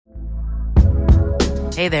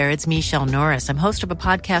Hey there, it's Michelle Norris. I'm host of a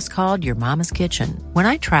podcast called Your Mama's Kitchen. When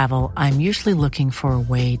I travel, I'm usually looking for a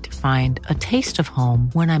way to find a taste of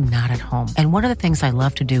home when I'm not at home. And one of the things I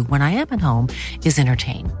love to do when I am at home is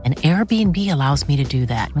entertain. And Airbnb allows me to do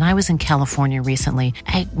that. When I was in California recently,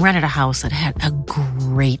 I rented a house that had a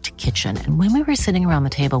great kitchen. And when we were sitting around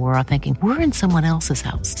the table, we were all thinking, we're in someone else's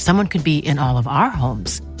house. Someone could be in all of our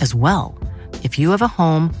homes as well. If you have a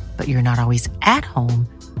home, but you're not always at home,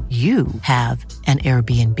 you have an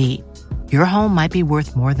Airbnb. Your home might be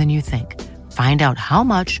worth more than you think. Find out how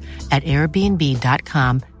much at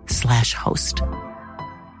airbnb.com/host.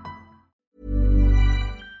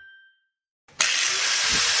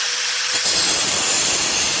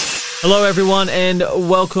 Hello everyone and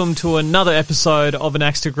welcome to another episode of An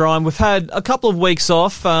Axe to Grind. We've had a couple of weeks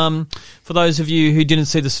off. For those of you who didn't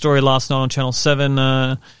see the story last night on Channel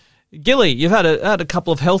 7, Gilly, you've had a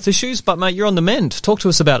couple of health issues, but mate, you're on the mend. Talk to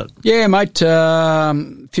us about it. Yeah, mate. A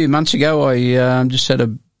few months ago, I just had a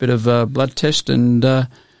bit of a blood test and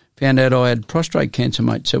found out I had prostate cancer,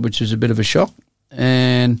 mate. So, which was a bit of a shock,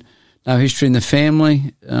 and no history in the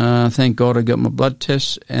family. Thank God I got my blood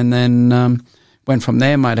tests, and then went from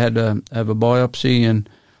there, mate. Had to have a biopsy, and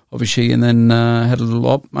obviously, and then had a little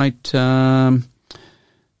op, mate.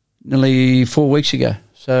 Nearly 4 weeks ago.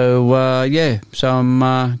 So, so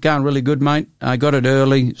I'm going really good, mate. I got it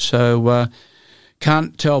early, so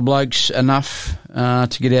can't tell blokes enough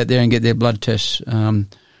to get out there and get their blood tests,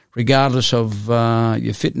 regardless of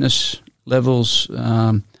your fitness levels.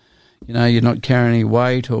 You're not carrying any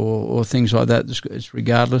weight or things like that. It's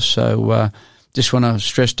regardless. So just want to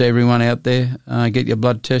stress to everyone out there, get your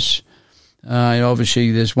blood tests.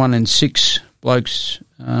 Obviously, there's 1 in 6 blokes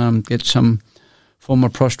get some form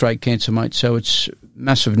of prostate cancer, mate. So it's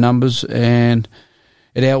massive numbers, and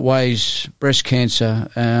it outweighs breast cancer.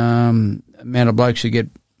 Amount of blokes who get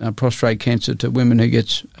prostate cancer to women who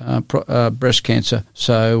gets breast cancer.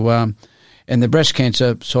 So, and the breast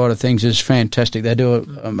cancer side of things is fantastic. They do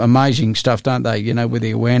amazing stuff, don't they? You know, with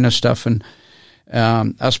the awareness stuff. And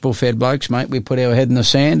us bull-fed blokes, mate, we put our head in the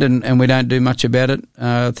sand and we don't do much about it.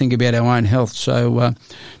 Think about our own health. So,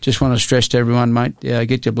 just want to stress to everyone, mate,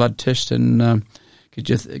 get your blood test and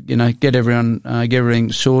get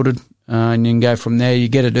everything sorted, and you can go from there. You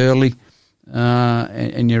get it early,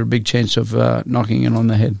 and you're a big chance of knocking it on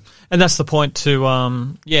the head. And that's the point to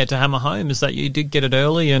hammer home, is that you did get it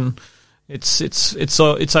early, and it's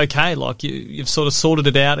okay. Like you've sort of sorted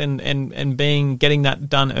it out, and getting that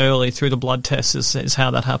done early through the blood test is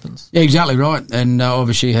how that happens. Yeah, exactly right. And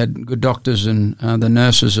obviously you had good doctors, and the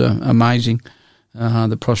nurses are amazing.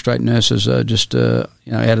 The prostate nurses are just,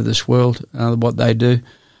 out of this world. What they do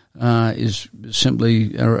is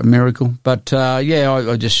simply a miracle. But,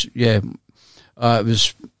 it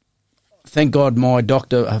was, thank God my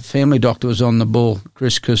doctor, family doctor was on the ball,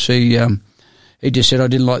 Chris, because he just said, I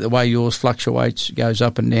didn't like the way yours fluctuates, goes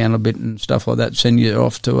up and down a bit and stuff like that, send you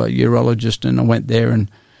off to a urologist. And I went there,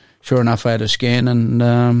 and sure enough, I had a scan,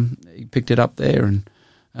 and he picked it up there, and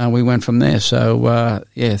we went from there. So,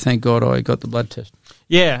 thank God I got the blood test.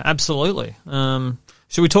 Yeah, absolutely.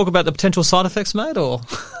 Should we talk about the potential side effects, mate, or?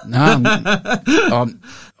 No,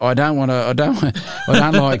 I don't want to. I don't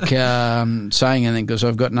like saying anything because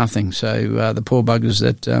I've got nothing. So the poor buggers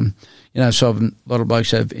that, so a lot of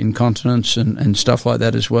blokes have incontinence and stuff like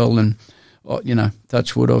that as well. And,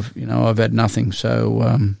 touch wood, I've had nothing.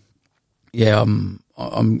 So,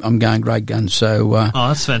 I'm going great guns. So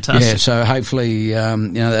that's fantastic. Yeah, so hopefully,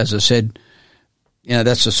 as I said,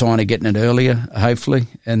 that's a sign of getting it earlier, hopefully,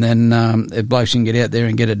 and then if blokes can get out there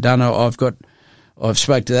and get it done. I've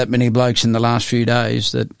spoke to that many blokes in the last few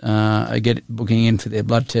days that are booking in for their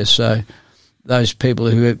blood test. So those people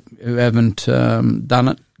who haven't done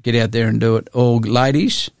it, get out there and do it. Or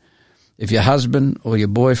ladies, if your husband or your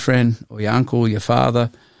boyfriend or your uncle or your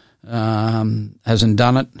father hasn't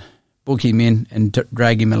done it, book him in and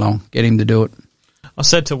drag him along, get him to do it. I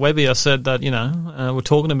said to Webby, we're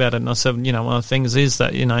talking about it, and I said, one of the things is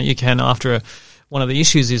that, you can, one of the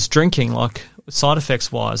issues is drinking, like side effects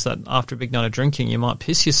wise, that after a big night of drinking, you might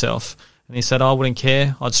piss yourself. And he said, I wouldn't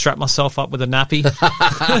care. I'd strap myself up with a nappy,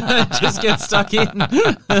 just get stuck in.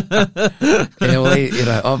 Yeah,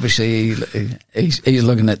 well, obviously he's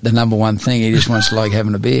looking at the number one thing. He just wants to like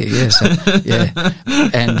having a beer. Yeah, so, yeah,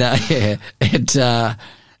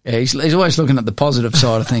 and he's always looking at the positive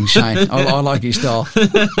side of things, Shane. I like his style.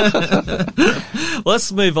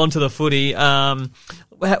 Let's move on to the footy.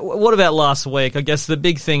 what about last week? I guess the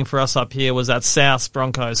big thing for us up here was that South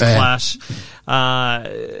Broncos clash.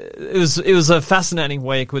 It was a fascinating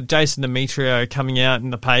week with Jason Demetrio coming out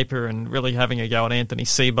in the paper and really having a go at Anthony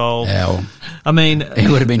Seibold. Well, I mean, he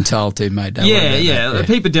would have been told to, mate.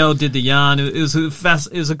 Pete Bedell did the yarn. It was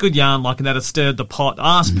a good yarn, like, and that it stirred the pot.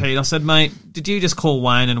 I asked Pete. I said, mate, did you just call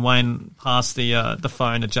Wayne? And Wayne passed the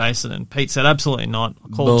phone to Jason, and Pete said, absolutely not.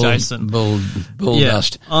 I called Jason. Bull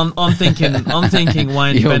dust. I'm thinking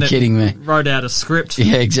Wayne You're Bennett kidding me. wrote out a script.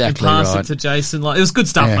 Yeah, exactly. And passed it to Jason. Like, it was good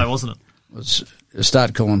stuff, though, wasn't it?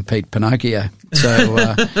 Start calling Pete Pinocchio. So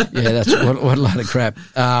that's what a load of crap.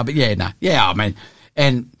 I mean,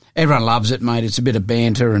 and everyone loves it, mate. It's a bit of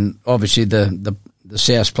banter, and obviously the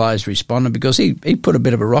South players responded because he put a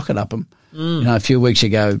bit of a rocket up them. A few weeks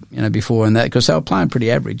ago, before and that, because they were playing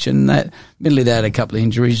pretty average, and that admittedly they had a couple of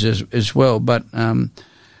injuries as well, but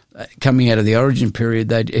coming out of the Origin period,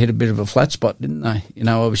 they hit a bit of a flat spot, didn't they?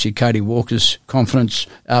 Obviously Cody Walker's confidence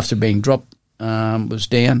after being dropped was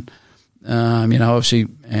down. Obviously,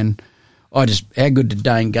 and how good did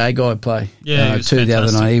Dane Gagai play? Yeah, the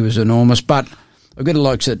other night. He was enormous, but I've got to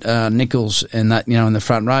like at Nichols and that, in the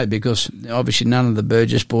front row, because obviously none of the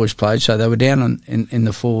Burgess boys played, so they were down in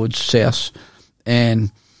the forwards, South,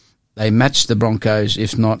 and they matched the Broncos,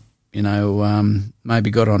 if not,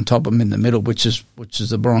 maybe got on top of them in the middle, which is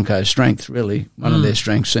the Broncos' strength, really, one of their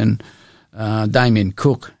strengths. And Damien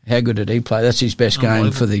Cook, how good did he play? That's his best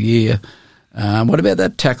game for the year. What about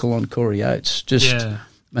that tackle on Corey Oates?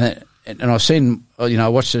 And I've seen, I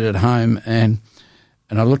watched it at home, and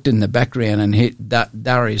I looked in the background and hit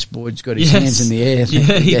Darius Boyd's got his hands in the air.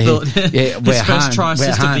 Yeah, he thought, we're first try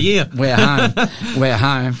assist of the year. We're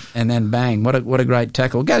home, and then bang! What a great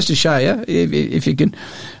tackle! It goes to show you if you can,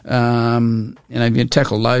 if you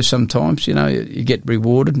tackle low sometimes, you get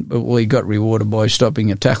rewarded. Well, he got rewarded by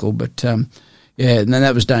stopping a tackle, but and then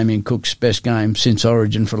that was Damien Cook's best game since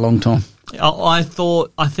Origin for a long time. I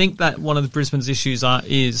think that one of the Brisbane's issues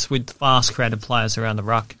is with fast creative players around the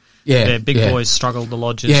ruck. Yeah, big boys struggle the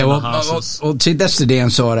lodges and the halves. Well, see, that's the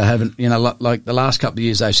downside of having, like the last couple of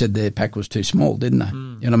years they said their pack was too small, didn't they?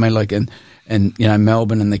 You know what I mean? Like, and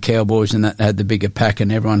Melbourne and the Cowboys and that had the bigger pack,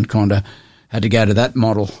 and everyone kind of had to go to that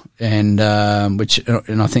model, and I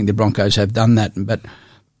think the Broncos have done that. But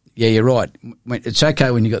yeah, you're right. It's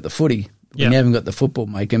okay when you got the footy. When you haven't got the football,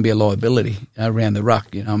 mate, it can be a liability around the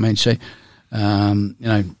ruck. You know what I mean? So,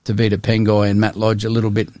 Tavita Pengai and Matt Lodge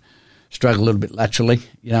struggle a little bit laterally,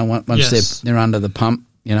 once they're under the pump,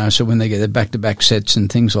 so when they get their back-to-back sets and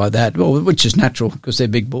things like that, well, which is natural because they're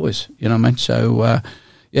big boys, you know what I mean? So,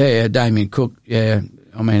 Damien Cook, I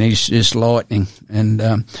mean, he's just lightning. And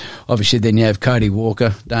obviously then you have Cody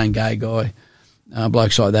Walker, Dane Gagai,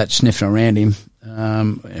 blokes like that sniffing around him,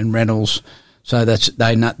 and Reynolds. So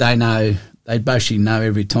they basically know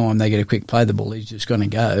every time they get a quick play the ball, he's just going to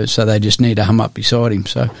go. So they just need to hum up beside him.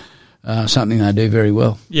 So something they do very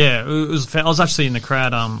well. Yeah, I was actually in the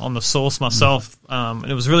crowd on the Source myself, and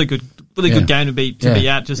it was really good game to be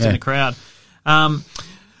at just in the crowd.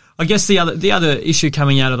 I guess the other issue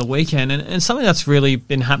coming out of the weekend, and something that's really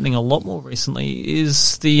been happening a lot more recently,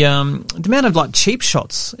 is the amount of like cheap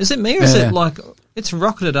shots. Is it me or is it like it's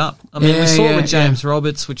rocketed up? I mean, we saw it with James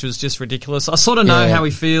Roberts, which was just ridiculous. I sort of know how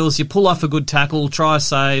he feels. You pull off a good tackle, try a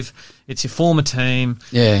save. It's your former team.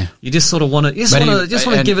 Yeah, you just sort of want to give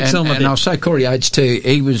it to him a bit. And I'll say Corey Oates too.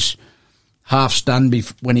 He was half stunned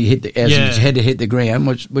when he hit his head to hit the ground,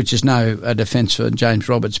 which is no defence for James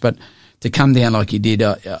Roberts, but to come down like he did,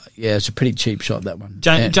 it's a pretty cheap shot, that one.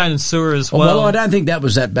 Jaden Sewer as well. Well, I don't think that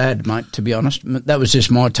was that bad, mate, to be honest. That was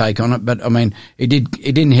just my take on it. But, I mean, he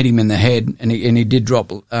didn't hit him in the head, and he did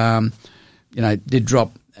drop,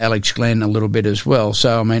 drop Alex Glenn a little bit as well.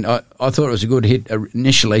 So, I mean, I thought it was a good hit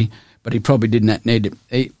initially, but he probably didn't need it.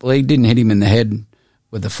 He didn't hit him in the head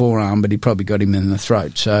with the forearm, but he probably got him in the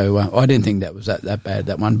throat. So, I didn't think that was that bad,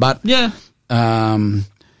 that one. But,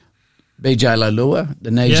 BJ Leilua,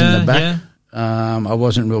 the knees in the back. Yeah. I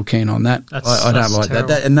wasn't real keen on that. I don't like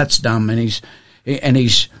that, and that's dumb. And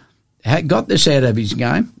he's got this out of his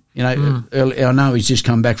game. Early, I know he's just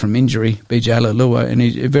come back from injury, BJ Leilua, and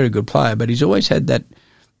he's a very good player, but he's always had that,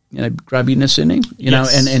 grubbiness in him,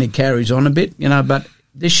 and he carries on a bit, But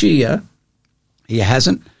this year, he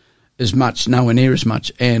hasn't as much, nowhere near as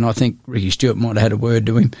much. And I think Ricky Stewart might have had a word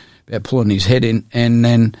to him about pulling his head in, and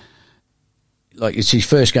then. Like, it's his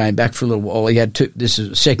first game back for a little while. He had this is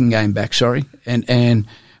a second game back, sorry. And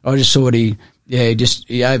I just thought he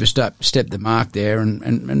overstepped the mark there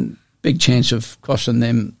and big chance of costing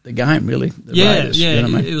them the game, really. The Raiders, yeah. You know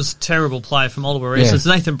what I mean? It was a terrible play from Oliver Reese. Yeah. It's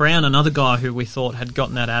Nathan Brown, another guy who we thought had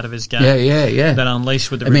gotten that out of his game. Yeah. That unleashed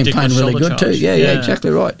with the And been ridiculous playing really shoulder good charge. too. Yeah, exactly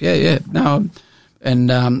right. Yeah. No,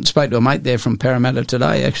 and spoke to a mate there from Parramatta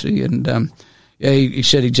today, actually, and he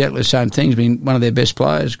said exactly the same thing. He's been one of their best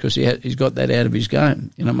players because he's got that out of his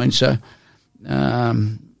game. You know what I mean? So,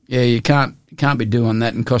 you can't be doing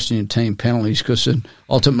that and costing your team penalties because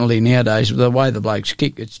ultimately nowadays, the way the blokes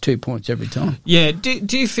kick, it's 2 points every time. Yeah.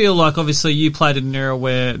 Do you feel like, obviously, you played in an era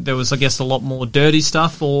where there was, I guess, a lot more dirty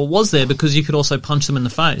stuff, or was there, because you could also punch them in the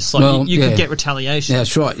face? Like, you could get retaliation. Yeah,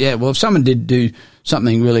 that's right, yeah. Well, if someone did do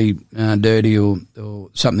something really dirty or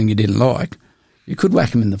something you didn't like, you could whack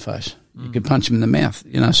them in the face. You could punch them in the mouth,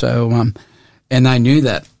 so, and they knew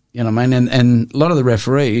that, you know what I mean? And a lot of the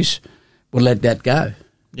referees would let that go.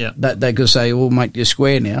 Yeah. They could say, "We'll make you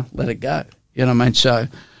square now, let it go." You know what I mean? So,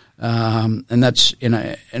 and that's, and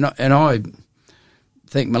I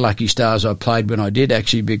think my lucky stars I played when I did,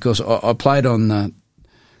 actually, because I played on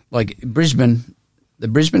Brisbane, the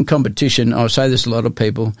Brisbane competition. I say this to a lot of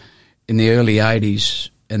people, in the early 80s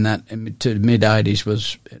and that to mid 80s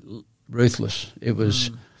was ruthless. It was,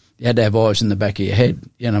 you had to have eyes in the back of your head,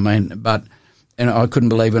 you know what I mean? And I couldn't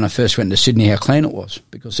believe when I first went to Sydney how clean it was,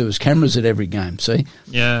 because there was cameras at every game, see?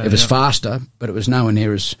 Yeah. It was faster, but it was nowhere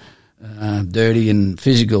near as dirty and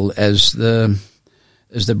physical as the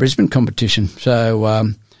Brisbane competition. So,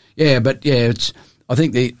 I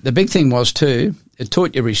think the big thing was too, it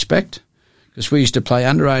taught you respect, because we used to play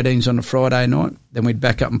under 18s on a Friday night, then we'd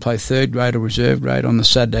back up and play third grade or reserve grade on the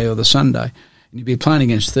Saturday or the Sunday, and you'd be playing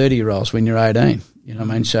against 30-year-olds when you're 18, you know what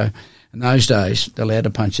I mean? So in those days, they're allowed to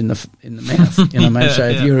punch in the mouth, you know what I mean? So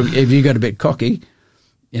if you got a bit cocky,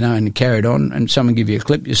 you know, and carried on, and someone give you a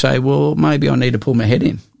clip, you say, well, maybe I need to pull my head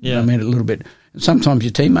in. You know what I mean? A little bit. And sometimes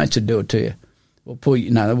your teammates would do it to you. Well,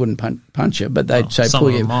 they wouldn't punch you, but they'd say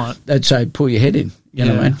pull your head in. You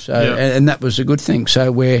know what I mean? So, and that was a good thing.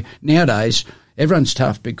 So where nowadays everyone's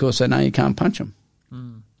tough because they know you can't punch them.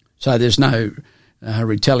 So there's no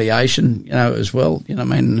retaliation, you know, as well. You know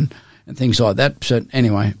what I mean? And things like that. So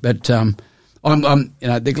anyway, but I'm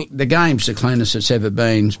the game's the cleanest it's ever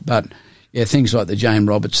been. But yeah, things like the James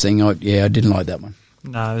Roberts thing, I didn't like that one.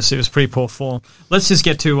 No, it was pretty poor form. Let's just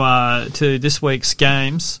get to this week's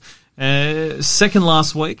games. Second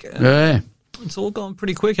last week. Yeah. It's all gone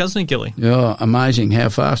pretty quick, hasn't it, Gilly? Yeah, amazing how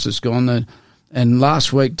fast it's gone. And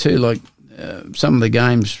last week too, some of the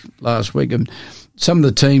games last week, and some of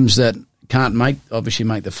the teams that can't make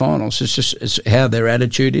the finals, it's how their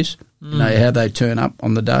attitude is, you know, how they turn up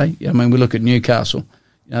on the day. I mean, we look at Newcastle,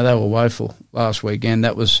 you know, they were woeful last weekend.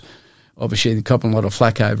 That was obviously the copping a lot of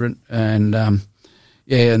flack over it, and and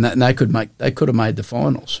they could have made the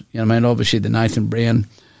finals. You know what I mean? Obviously the Nathan Brown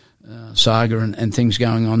saga and things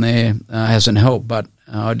going on there hasn't helped, but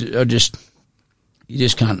you just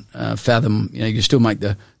can't fathom. You know, you can still make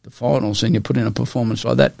the finals and you put in a performance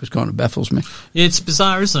like that. Just kind of baffles me. Yeah, it's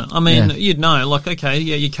bizarre, isn't it? I mean, you'd know,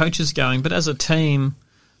 your coach is going, but as a team,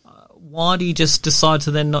 why do you just decide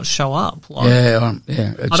to then not show up? I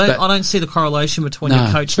don't see the correlation between your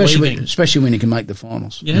coach leaving, especially when you can make the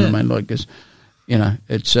finals. Yeah. You know what I mean? Because you know,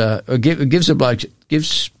 it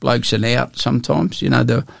gives blokes an out sometimes. You know,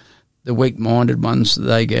 the weak-minded ones,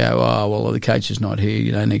 they go, oh, well, the coach is not here,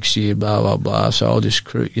 you know, next year, blah, blah, blah, so I'll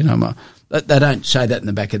just, you know, they don't say that in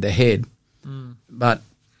the back of their head, but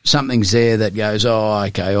something's there that goes, oh,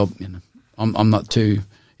 okay, I'm not too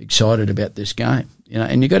excited about this game, you know,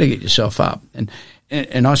 and you've got to get yourself up.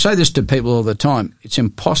 And I say this to people all the time, it's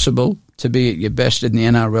impossible to be at your best in the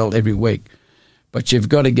NRL every week, but you've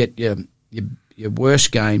got to get your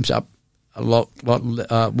worst games up a lot,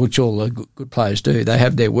 which all the good players do. They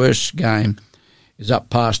have their worst game is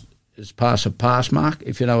past a pass mark,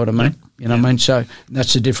 if you know what I mean. You know what I mean? So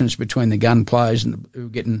that's the difference between the gun players who are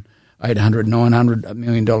getting $800, $900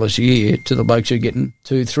 million a year to the blokes who are getting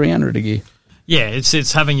 $200-300 a year. Yeah,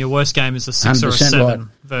 it's having your worst game as a 6 or a 7 right.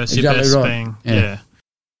 Versus exactly your best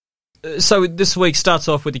being So this week starts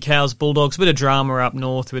off with the Cows Bulldogs. A bit of drama up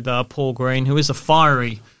north with Paul Green, who is a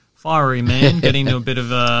fiery man, getting into a bit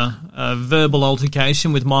of a verbal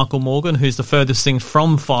altercation with Michael Morgan, who's the furthest thing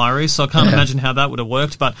from fiery. So I can't imagine how that would have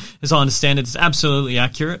worked. But as I understand it, it's absolutely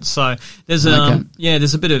accurate. So there's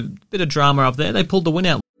there's a bit of drama up there. They pulled the win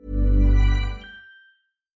out.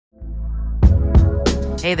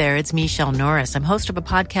 Hey there, it's Michelle Norris. I'm host of a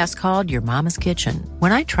podcast called Your Mama's Kitchen.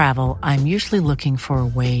 When I travel, I'm usually looking for a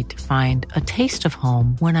way to find a taste of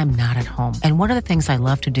home when I'm not at home. And one of the things I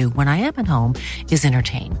love to do when I am at home is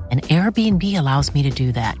entertain. And Airbnb allows me to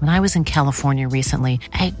do that. When I was in California recently,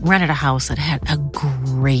 I rented a house that had a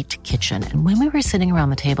great kitchen. And when we were sitting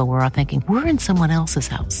around the table, we were all thinking, we're in someone else's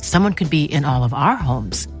house. Someone could be in all of our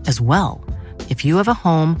homes as well. If you have a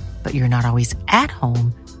home, but you're not always at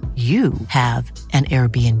home, you have an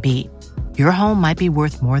Airbnb. Your home might be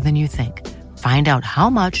worth more than you think. Find out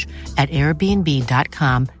how much at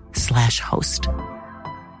airbnb.com/host.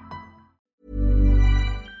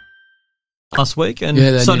 Last week, and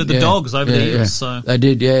Yeah, they so did the yeah. Dogs over Yeah, the yeah. Eagles. So They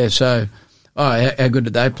did, yeah. So, how good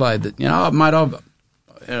did they play? That mate,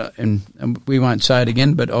 and we won't say it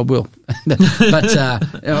again, but I will. But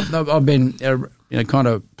I've been kind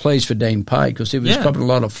of pleased for Dean Pay because he was copping a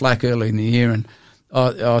lot of flack early in the year, and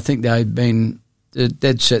I think they've been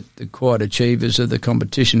dead set the quiet achievers of the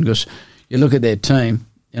competition because you look at their team,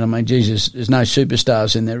 Jesus, there's no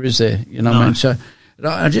superstars in there, is there? You know what I mean? So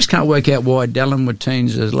I just can't work out why Dallin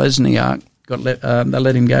Watines as Lesniak they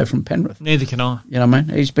let him go from Penrith. neither can I. You know what I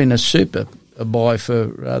mean? He's been a super buy for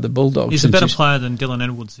the Bulldogs. He's a better player than Dylan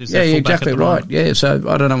Edwards. Who's Yeah, their fullback exactly at the right. moment. Yeah, so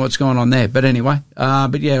I don't know what's going on there, but anyway,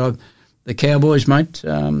 the Cowboys, mate.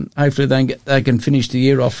 Hopefully they can finish the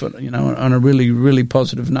year off, on a really, really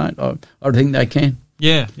positive note. I think they can.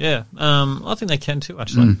 Yeah. I think they can too,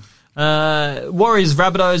 actually. Warriors,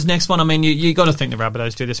 Rabbitohs, next one. I mean, you got to think the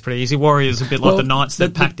Rabbitohs do this pretty easy. Warriors a bit like the Knights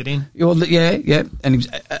that packed it in. Well, yeah, and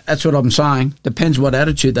that's what I'm saying. Depends what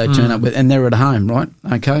attitude they turn up with, and they're at home, right?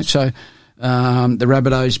 Okay, so the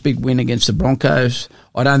Rabbitohs big win against the Broncos.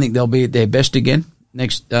 I don't think they'll be at their best again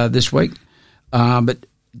this week, but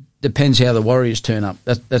depends how the Warriors turn up.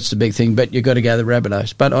 That's the big thing. But you've got to go the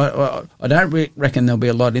Rabbitohs. But I don't reckon there'll be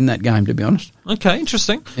a lot in that game, to be honest. Okay,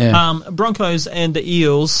 interesting. Yeah. Broncos and the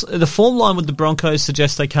Eels. The form line with the Broncos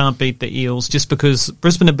suggests they can't beat the Eels just because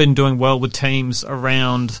Brisbane have been doing well with teams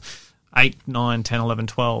around 8, 9, 10, 11,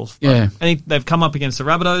 12. Yeah. And they've come up against the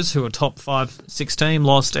Rabbitohs, who are top 5, 6 team,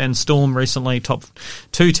 lost, and Storm recently top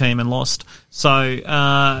 2 team and lost. So,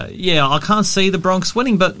 I can't see the Bronx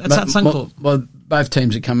winning, but it's at Suncorp. Well, both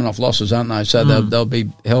teams are coming off losses, aren't they? So they'll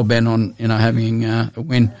be hell-bent on, having a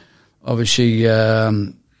win. Obviously,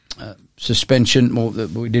 suspension,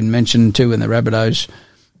 we didn't mention too in the Rabbitohs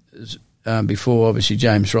before. Obviously,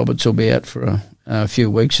 James Roberts will be out for a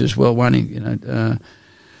few weeks as well, won't he?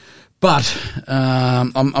 But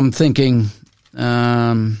I'm thinking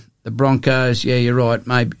the Broncos, yeah, you're right,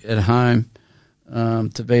 maybe at home.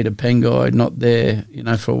 Tavita Pengai not there,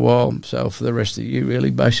 for a while. So for the rest of the year,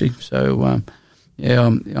 really, basically. So,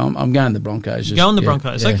 I'm going the Broncos. Going the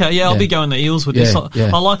Broncos. Okay, I'll be going the Eels with this. I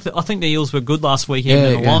think the Eels were good last weekend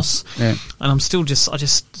in a loss. Yeah. And I'm still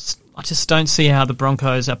I just don't see how the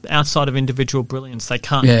Broncos, outside of individual brilliance, they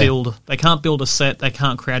can't build a set, they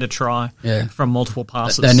can't create a try from multiple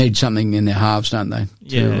passes. They need something in their halves, don't they?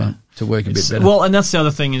 To work a bit better. Well, and that's the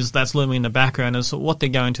other thing that's looming in the background is what they're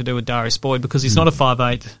going to do with Darius Boyd because he's not a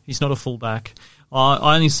 5'8", he's not a fullback.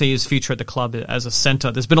 I only see his future at the club as a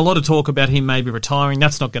centre. There's been a lot of talk about him maybe retiring.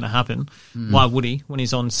 That's not going to happen. Why would he when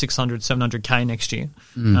he's on 600, 700K next year?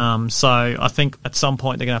 So I think at some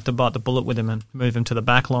point they're going to have to bite the bullet with him and move him to the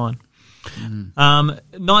back line.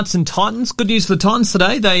 Knights and Titans. Good news for the Titans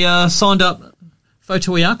today. They signed up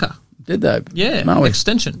Fotuiaka. Did they? Yeah,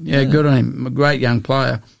 extension. Yeah, good on him. A great young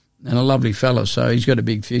player and a lovely fella. So he's got a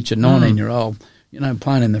big future. 19-year-old,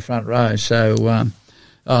 playing in the front row. So,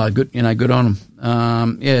 good, good on him.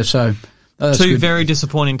 So that's two good. very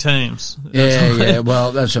disappointing teams. Yeah.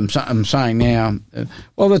 Well, that's what I'm saying now.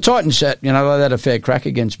 Well, the Titans, they had a fair crack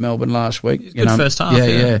against Melbourne last week. Good first half.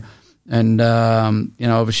 Yeah. And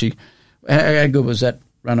obviously, how good was that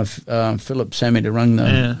run of Philip Sammy to run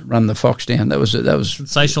the Fox down? That was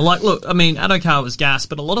sensational. Look, I mean, Adokar was gas,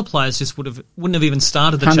 but a lot of players just wouldn't have even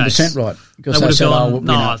started the 100% chase. 100% right. Because they would have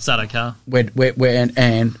gone, it's Adokar.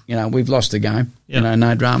 We've lost the game.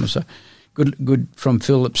 No drama. So good from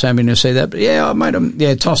Philip Sammy to see that. But I made them.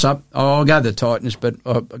 Toss up. I'll go the Titans, but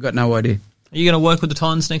I've got no idea. Are you going to work with the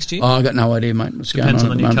Titans next year? I've got no idea, mate. What's Depends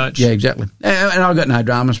going on the new coach. Yeah, exactly. And I've got no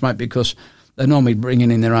dramas, mate, because they're normally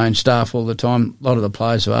bringing in their own staff all the time. A lot of the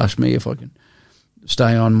players have asked me if I can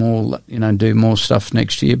stay on more, do more stuff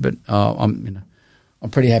next year. But I'm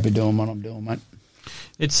pretty happy doing what I'm doing, mate.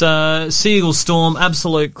 It's Sea Storm,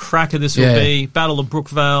 absolute cracker. This will be Battle of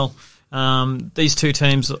Brookvale. These two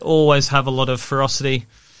teams always have a lot of ferocity.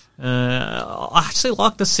 I actually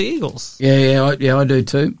like the Seagulls. Yeah, I do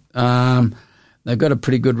too. They've got a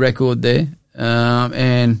pretty good record there,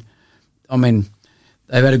 and I mean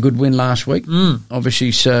they've had a good win last week,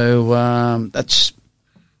 obviously. So that's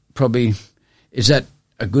probably, is that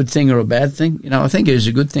a good thing or a bad thing? I think it is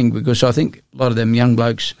a good thing because I think a lot of them young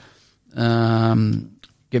blokes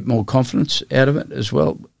get more confidence out of it as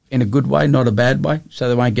well, in a good way, not a bad way, so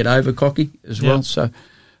they won't get over cocky as well. So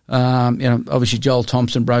Obviously Joel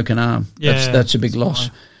Thompson, broken arm. That's a big loss.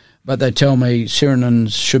 But they tell me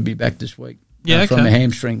Sirenans should be back this week from a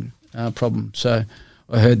hamstring problem. So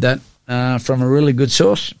I heard that from a really good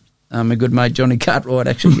source. My good mate Johnny Cartwright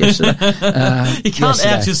actually yesterday. You can't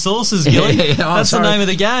out your sources, Gilly. That's the name of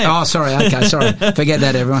the game. Oh, sorry. Okay, sorry. Forget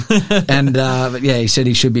that, everyone. And but he said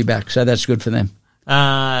he should be back, so that's good for them.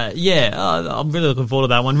 I'm really looking forward to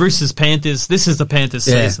that one. Roosters Panthers. This is the Panthers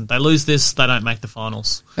season. They lose this, they don't make the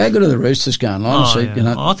finals. How good are the Roosters going? Honestly,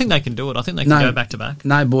 I think they can do it. I think they can go back to back.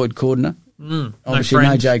 No Boyd Cordner. Obviously,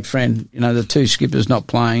 no Jake Friend. The two skippers not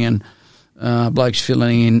playing and. Blokes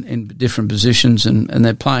filling in different positions and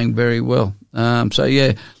they're playing very well. A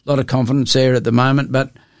lot of confidence there at the moment. But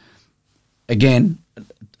again,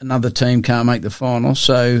 another team can't make the final.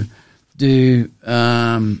 So do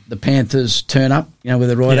the Panthers turn up, with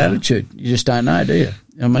the right attitude? You just don't know, do you?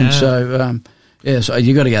 So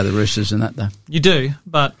you got to go the Roosters in that, though. You do,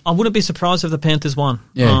 but I wouldn't be surprised if the Panthers won.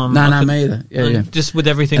 Yeah, me either. Yeah. Just with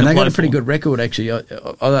everything, and they got a pretty good record actually.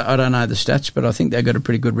 I don't know the stats, but I think they got a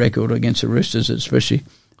pretty good record against the Roosters, especially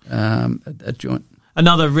at that joint.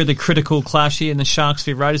 Another really critical clash here in the Sharks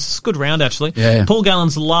v Raiders. It's a good round actually. Yeah. Paul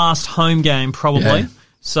Gallen's last home game probably. Yeah.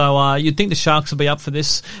 So you'd think the Sharks will be up for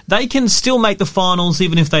this. They can still make the finals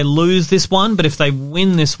even if they lose this one, but if they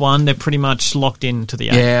win this one, they're pretty much locked into the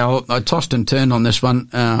 8. Yeah, I tossed and turned on this one.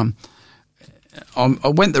 I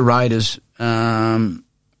went the Raiders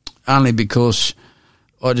only because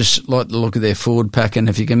I just like the look of their forward pack, and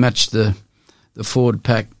if you can match the forward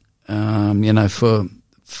pack, for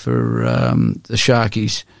the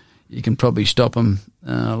Sharkies, you can probably stop them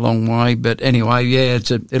a long way. But anyway,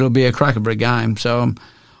 it'll be a cracker of a game. So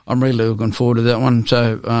I'm really looking forward to that one.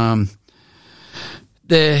 So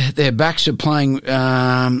their backs are playing.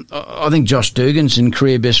 I think Josh Dugan's in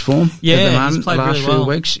career best form at the moment. He's played the last really well. few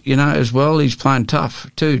weeks, as well. He's playing tough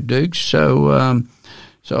too, Dukes. So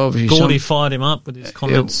obviously Gordy fired him up with his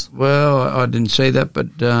comments. I didn't see that, but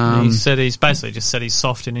he said he's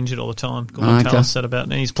soft and injured all the time. Gordon Tallis said about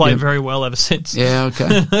it, and he's played very well ever since. Yeah,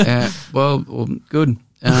 okay. Well, good.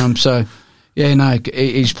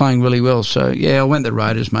 He's playing really well. So I went the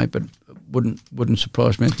Raiders, mate, but wouldn't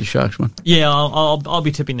surprise me if the Sharks won. Yeah, I'll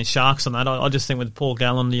be tipping the Sharks on that. I just think with Paul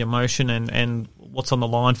Gallen, the emotion and what's on the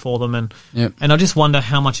line for them, and I just wonder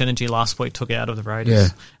how much energy last week took out of the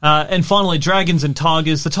Raiders. Yeah. And finally, Dragons and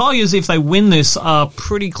Tigers. The Tigers, if they win this, are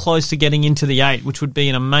pretty close to getting into the 8, which would be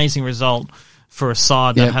an amazing result for a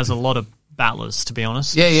side that has a lot of battlers, to be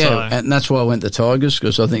honest. Yeah. So, and that's why I went the Tigers,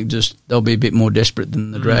 because I think they'll be a bit more desperate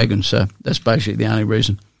than the Dragons. So that's basically the only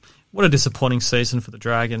reason. What a disappointing season for the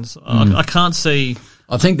Dragons. I can't see...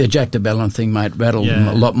 I think the Jack de Belin thing, mate, rattled them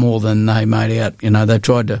a lot more than they made out. They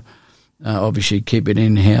tried to obviously keep it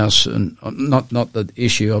in-house, and not the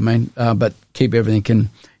issue, but keep everything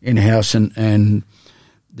in-house and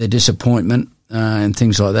their disappointment and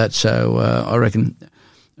things like that. So I reckon...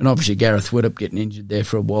 And obviously Gareth Widdop getting injured there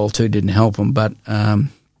for a while too didn't help them, but...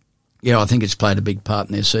 I think it's played a big part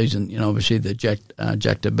in their season. Obviously the Jack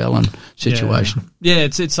de Belin situation. Yeah,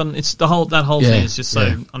 it's the whole thing is just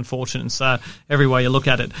so unfortunate and sad every way you look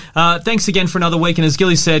at it. Thanks again for another week, and as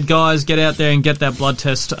Gilly said, guys, get out there and get that blood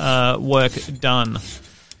test work done.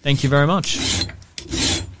 Thank you very much.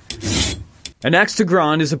 An Axe to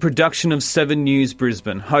Grind is a production of 7 News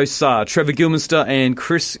Brisbane. Hosts are Trevor Gilminster and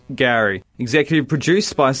Chris Gary. Executive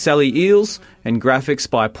produced by Sally Eels and graphics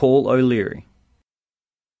by Paul O'Leary.